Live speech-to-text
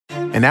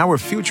In our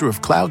Future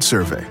of Cloud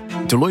survey,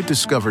 Deloitte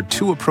discovered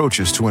two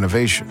approaches to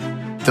innovation.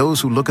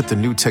 Those who look at the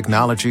new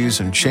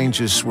technologies and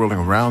changes swirling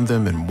around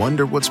them and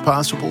wonder what's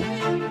possible,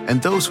 and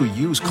those who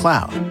use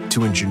cloud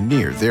to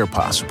engineer their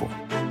possible,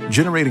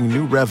 generating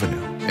new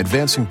revenue,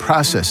 advancing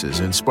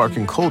processes, and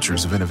sparking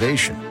cultures of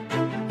innovation.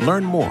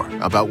 Learn more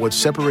about what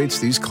separates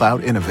these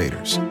cloud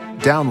innovators.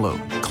 Download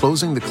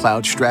Closing the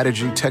Cloud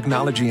Strategy,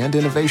 Technology, and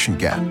Innovation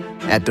Gap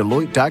at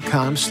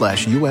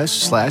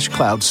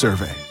Deloitte.com/US/cloud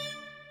survey.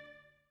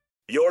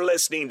 You're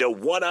listening to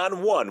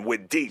One-on-One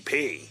with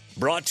DP,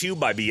 brought to you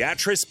by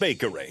Beatrice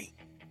Bakery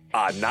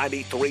on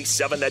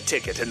 93.7 The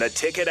Ticket and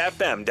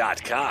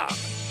theticketfm.com.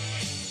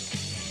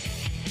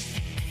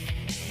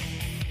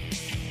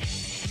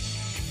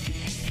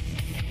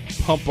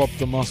 Pump up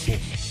the muscles.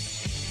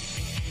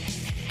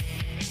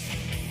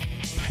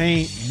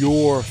 Paint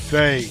your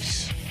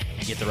face.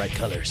 Get the right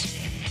colors.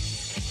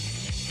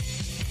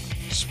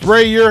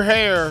 Spray your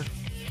hair.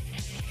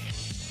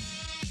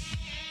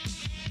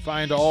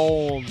 Find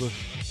all the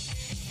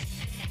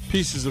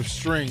pieces of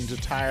string to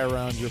tie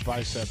around your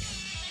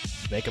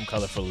biceps. Make them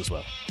colorful as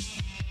well.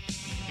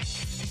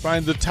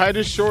 Find the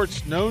tightest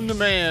shorts known to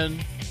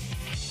man.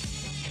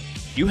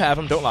 You have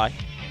them, don't lie.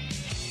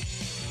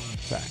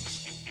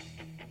 Facts.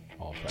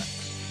 All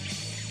facts.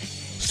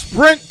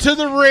 Sprint to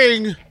the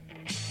ring.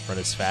 Run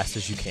as fast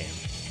as you can.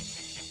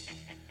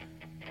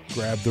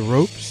 Grab the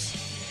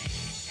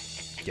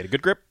ropes. Get a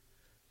good grip.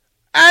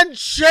 And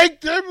shake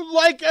them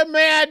like a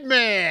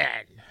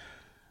madman.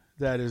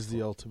 That is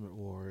the Ultimate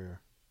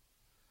Warrior.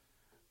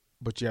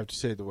 But you have to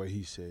say it the way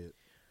he say it.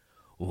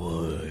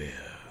 Warriors.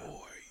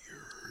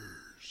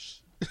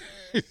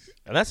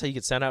 And that's how you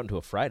get sent out into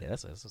a Friday.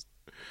 That's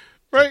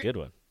right, a good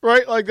one.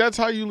 Right, like that's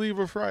how you leave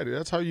a Friday.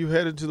 That's how you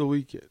head into the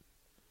weekend.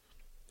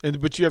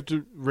 But you have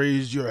to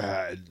raise your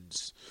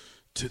hands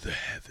to the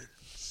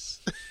heavens.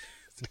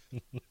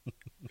 And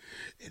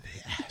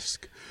they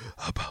ask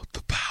about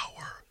the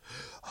power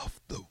of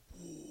the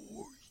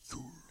warriors.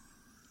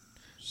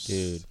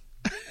 Dude.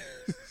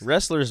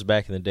 Wrestlers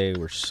back in the day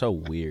were so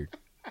weird.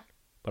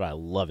 But I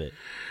love it.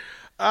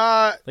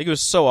 It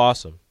was so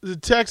awesome. The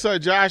text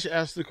on Josh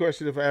asked the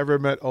question if I ever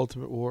met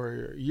Ultimate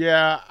Warrior.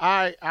 Yeah,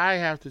 I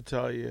have to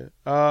tell you.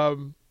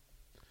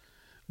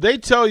 They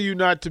tell you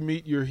not to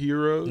meet your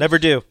heroes. Never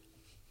do.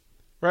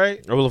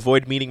 Right? I will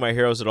avoid meeting my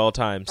heroes at all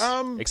times.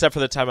 Except for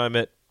the time I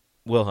met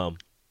Wilhelm.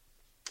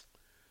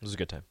 It was a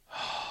good time.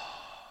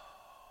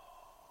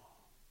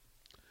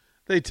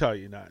 They tell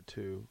you not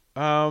to.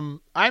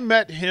 I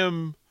met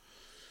him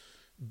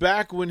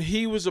back when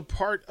he was a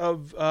part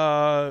of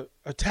a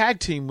tag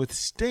team with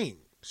Sting.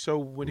 So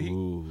when he,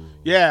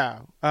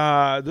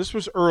 this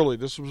was early.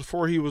 This was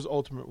before he was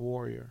Ultimate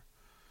Warrior.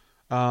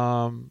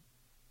 But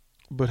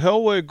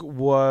Hellwig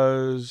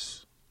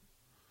was,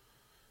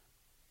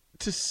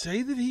 to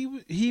say that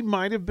he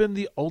might have been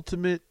the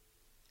ultimate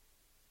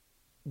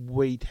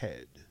weight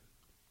head.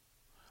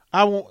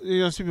 I won't.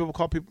 See people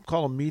call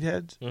them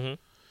meatheads. Mm-hmm.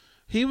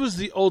 He was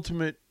the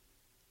ultimate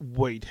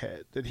weight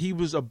head. That he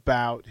was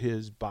about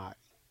his body.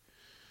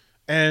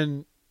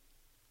 And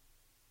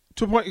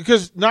to a point,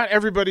 because not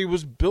everybody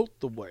was built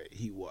the way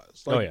he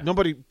was. Like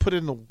nobody put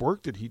in the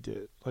work that he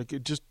did. Like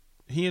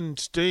he and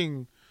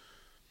Sting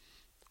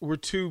were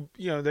two.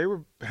 They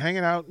were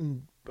hanging out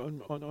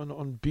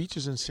on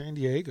beaches in San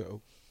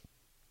Diego,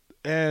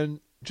 and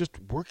just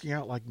working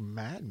out like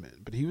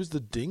madmen. But he was the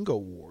Dingo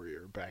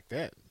Warrior back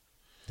then.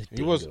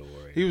 He was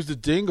the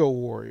Dingo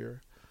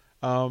Warrior.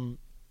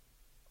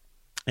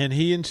 And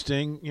he and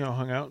Sting,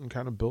 hung out and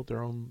kind of built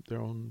their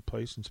own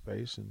place and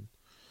space. And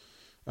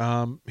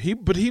he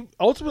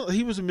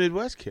ultimately was a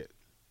Midwest kid.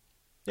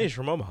 Yeah, he's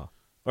from Omaha,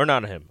 or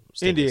not him?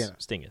 Indiana.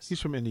 Sting is. He's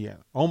from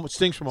Indiana.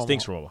 Sting's from Omaha.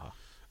 Sting's from Omaha.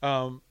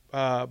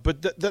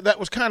 But that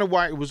was kind of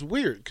why it was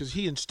weird, because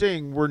he and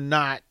Sting were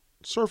not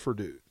surfer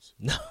dudes.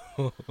 No,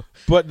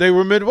 but they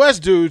were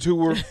Midwest dudes who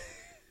were.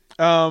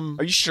 Are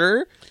you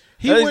sure?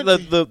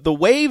 The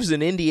waves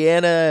in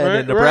Indiana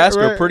and in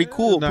Nebraska are pretty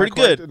cool, pretty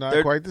good.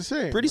 They're quite the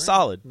same. Pretty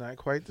solid. Not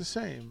quite the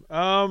same.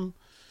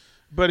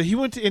 But he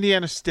went to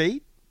Indiana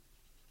State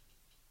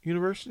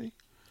University.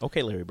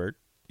 Okay, Larry Bird.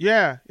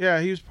 Yeah,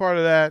 he was part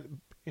of that.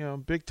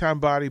 Big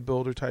time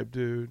bodybuilder type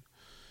dude.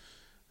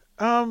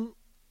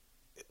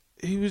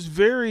 He was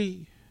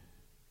very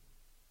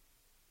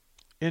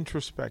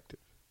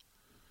introspective.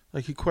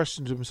 Like, he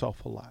questioned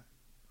himself a lot.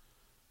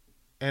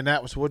 And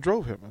that was what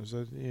drove him.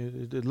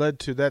 It led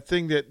to that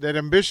thing that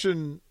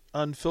ambition,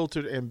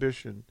 unfiltered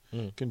ambition,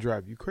 can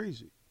drive you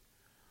crazy.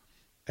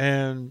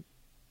 And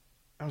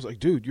I was like,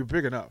 dude, you're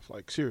big enough.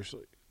 Like,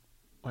 seriously.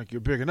 Like,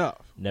 you're big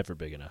enough. Never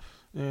big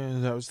enough.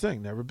 And that was the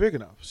thing. Never big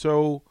enough.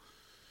 So,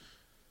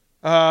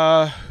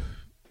 kind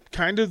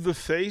of the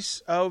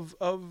face of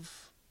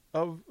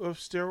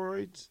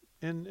steroids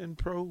in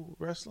pro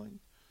wrestling.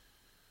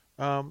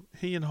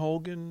 He and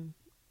Hogan,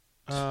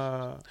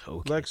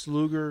 Lex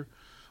Luger.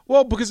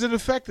 Well, because it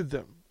affected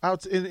them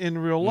out in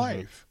real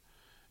life.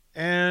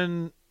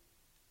 And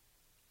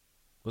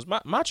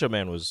Macho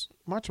Man was...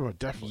 Macho Man,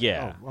 definitely.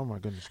 Yeah. Oh my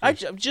goodness.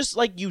 Just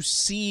like you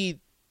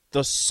see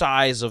the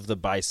size of the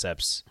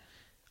biceps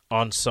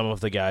on some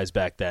of the guys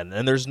back then,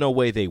 and there's no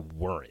way they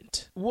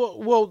weren't.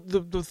 Well,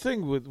 the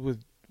thing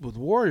with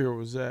Warrior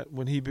was that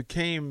when he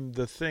became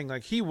the thing,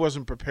 like he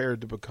wasn't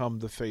prepared to become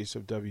the face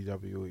of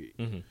WWE.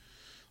 Mm-hmm.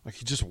 Like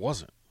he just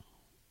wasn't.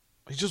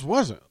 He just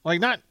wasn't. Like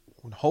not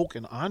when Hulk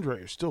and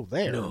Andre are still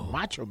there. No.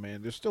 Macho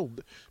Man, there's still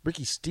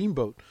Ricky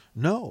Steamboat.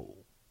 No.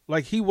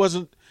 Like he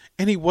wasn't,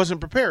 and he wasn't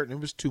prepared, and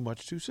it was too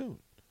much too soon.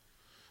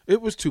 It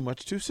was too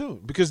much too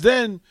soon because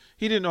then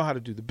he didn't know how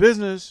to do the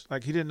business.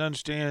 Like he didn't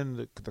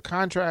understand the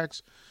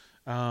contracts,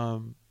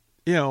 the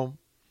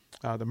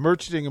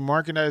merchandising and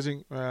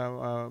merchandising,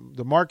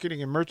 the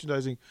marketing and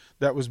merchandising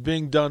that was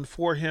being done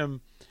for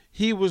him.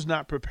 He was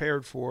not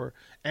prepared for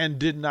and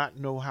did not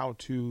know how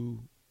to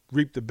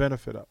reap the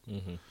benefit of.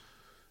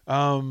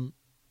 Mm-hmm.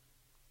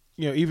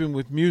 Even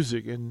with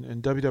music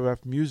and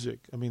WWF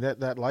music, I mean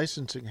that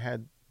licensing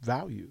had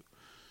value.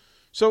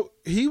 So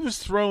he was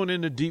thrown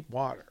into deep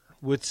water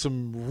with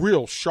some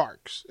real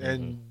sharks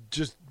and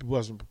just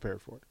wasn't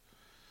prepared for it.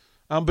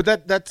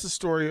 But that's the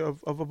story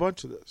of a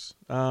bunch of this.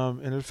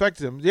 And it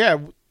affected him. Yeah,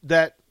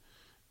 that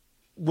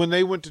when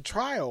they went to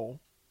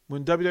trial,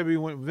 when WWE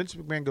went, Vince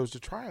McMahon goes to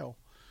trial,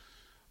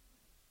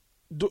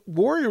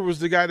 Warrior was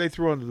the guy they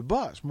threw under the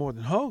bus more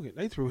than Hogan.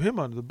 They threw him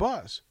under the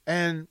bus.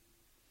 And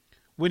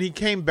when he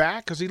came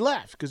back, because he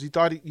left, because he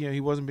thought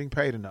he wasn't being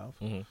paid enough.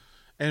 Mm-hmm.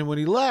 And when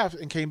he left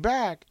and came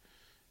back,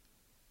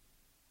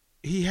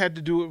 he had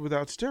to do it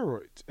without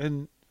steroids.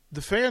 And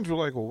the fans were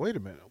like, well, wait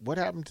a minute. What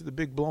happened to the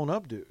big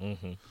blown-up dude?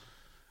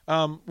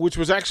 Mm-hmm. Which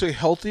was actually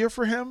healthier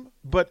for him,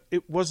 but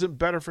it wasn't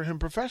better for him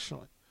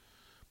professionally.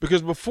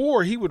 Because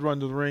before, he would run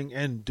to the ring,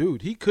 and,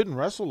 dude, he couldn't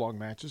wrestle long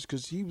matches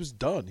because he was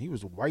done. He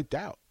was wiped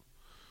out.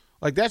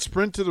 Like, that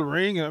sprint to the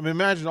ring, I mean,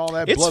 imagine all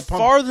that blood pumping. It's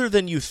farther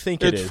than you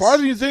think it is. It's farther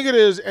than you think it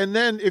is. And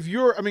then if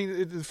you're, I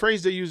mean, the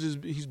phrase they use is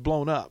he's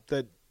blown up,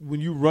 that when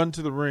you run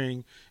to the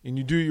ring and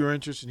you do your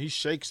entrance and he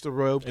shakes the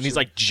ropes. And he's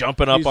like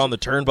jumping up on the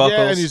turnbuckles.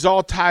 Yeah, and he's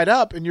all tied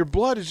up and your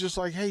blood is just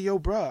like, hey, yo,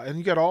 bruh. And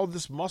you got all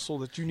this muscle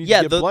that you need to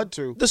get blood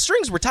to. The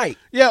strings were tight.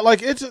 Yeah, like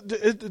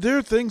there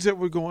are things that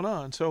were going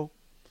on. So,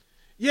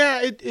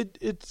 yeah,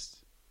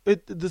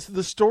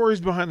 the stories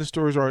behind the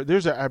stories are,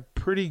 there's a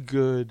pretty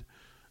good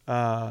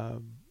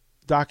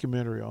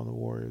documentary on the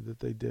Warrior that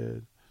they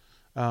did.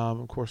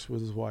 Of course,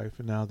 with his wife,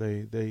 and now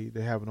they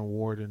have an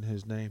award in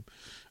his name.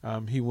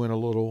 He went a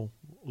little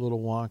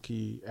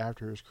wonky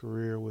after his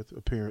career with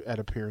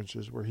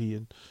appearances where he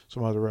and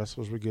some other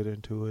wrestlers would get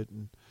into it,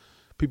 and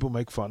people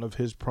make fun of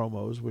his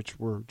promos, which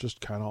were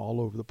just kind of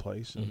all over the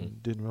place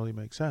and didn't really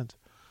make sense.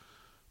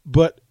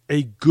 But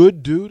a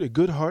good dude, a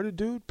good-hearted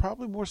dude,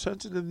 probably more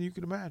sensitive than you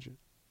can imagine.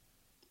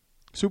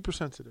 Super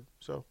sensitive.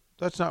 So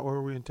that's not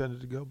where we intended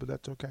to go, but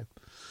that's okay.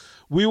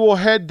 We will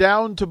head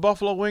down to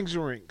Buffalo Wings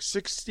Ring,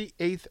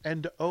 68th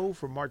and O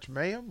for March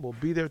Mayhem. We'll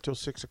be there till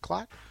 6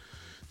 o'clock.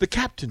 The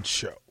Captain's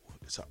Show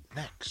is up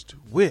next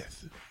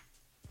with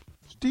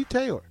Steve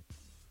Taylor.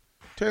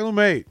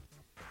 TaylorMade.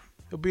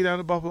 He'll be down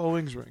at Buffalo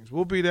Wings Rings.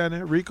 We'll be down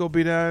there. Rico will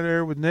be down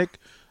there with Nick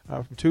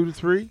from 2 to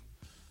 3.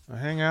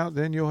 Hang out.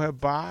 Then you'll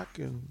have Bach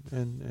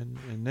and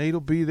Nate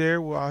will be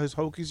there while his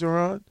Hokies are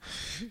on.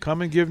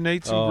 Come and give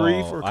Nate some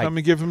grief or come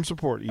and give him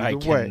support. Either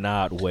way. I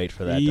cannot wait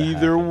for that to happen.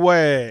 Either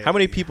way. How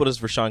many people does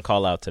Rashawn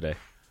call out today?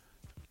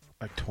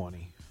 Like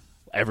 20.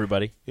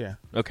 Everybody? Yeah.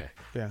 Okay.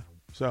 Yeah.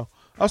 So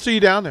I'll see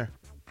you down there.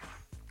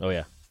 Oh,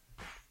 yeah.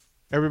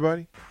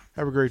 Everybody,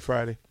 have a great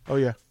Friday. Oh,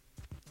 yeah.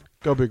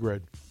 Go Big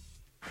Red.